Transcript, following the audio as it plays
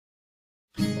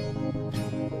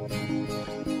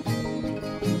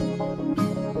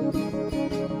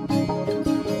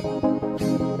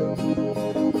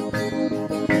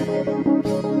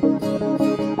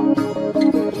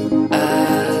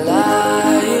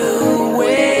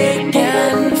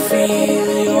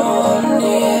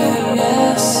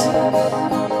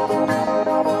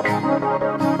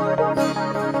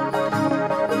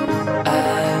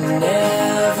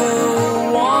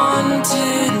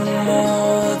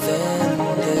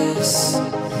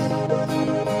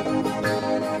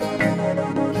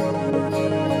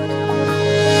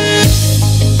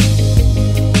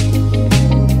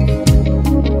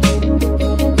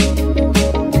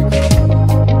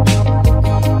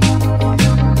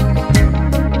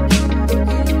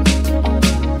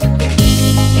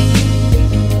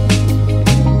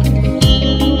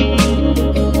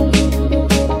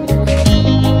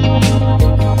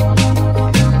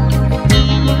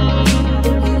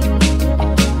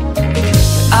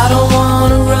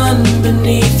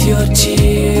Beneath your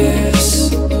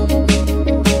tears,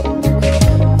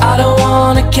 I don't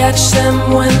wanna catch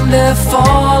them when they're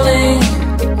falling,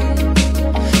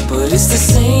 but it's the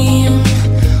same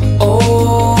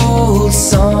old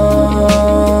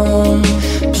song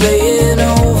playing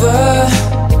over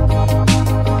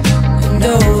and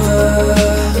over.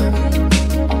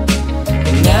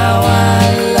 And now I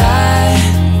lie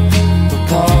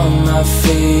upon my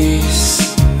face.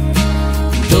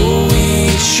 Though we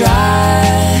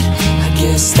tried, I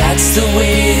guess that's the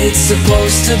way it's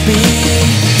supposed to be.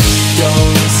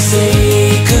 Don't say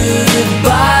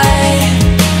goodbye,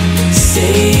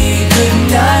 say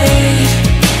goodnight,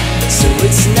 so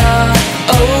it's not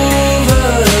over.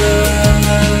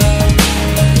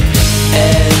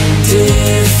 And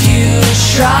if you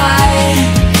try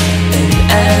and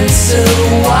answer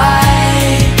why,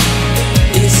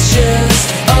 it's just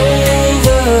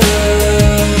over,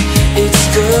 it's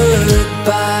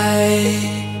goodbye.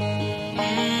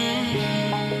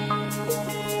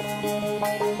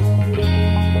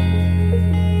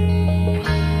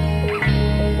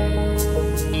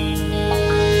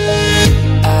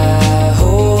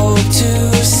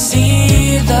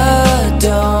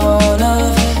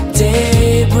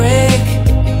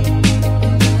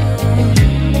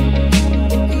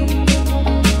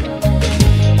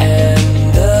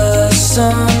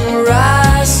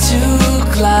 Sunrise to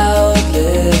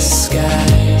cloudless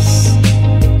skies.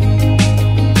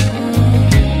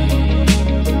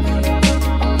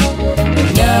 And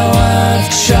now I've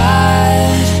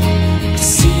tried to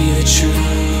see the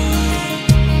truth,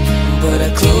 but I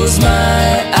closed my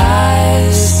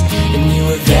eyes and you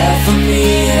were there for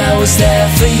me and I was there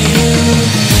for you.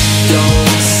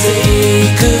 Don't say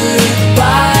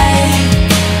goodbye,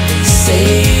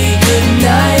 say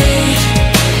goodnight,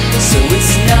 so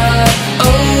it's not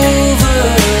over.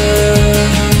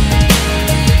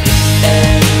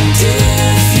 And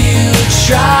if you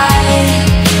try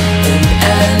and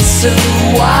answer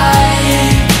why,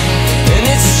 and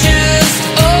it's just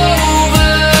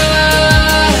over,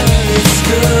 it's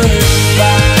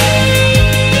goodbye.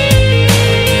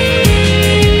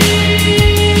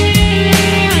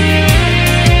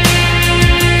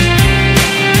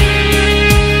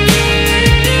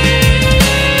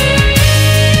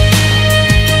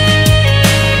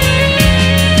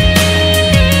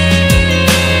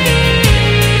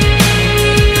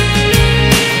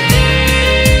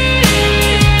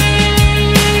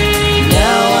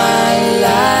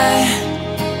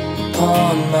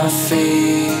 My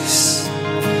face,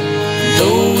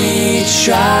 though we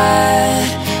tried,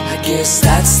 I guess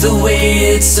that's the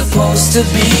way it's supposed to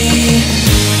be.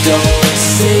 Don't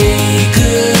say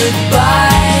goodbye.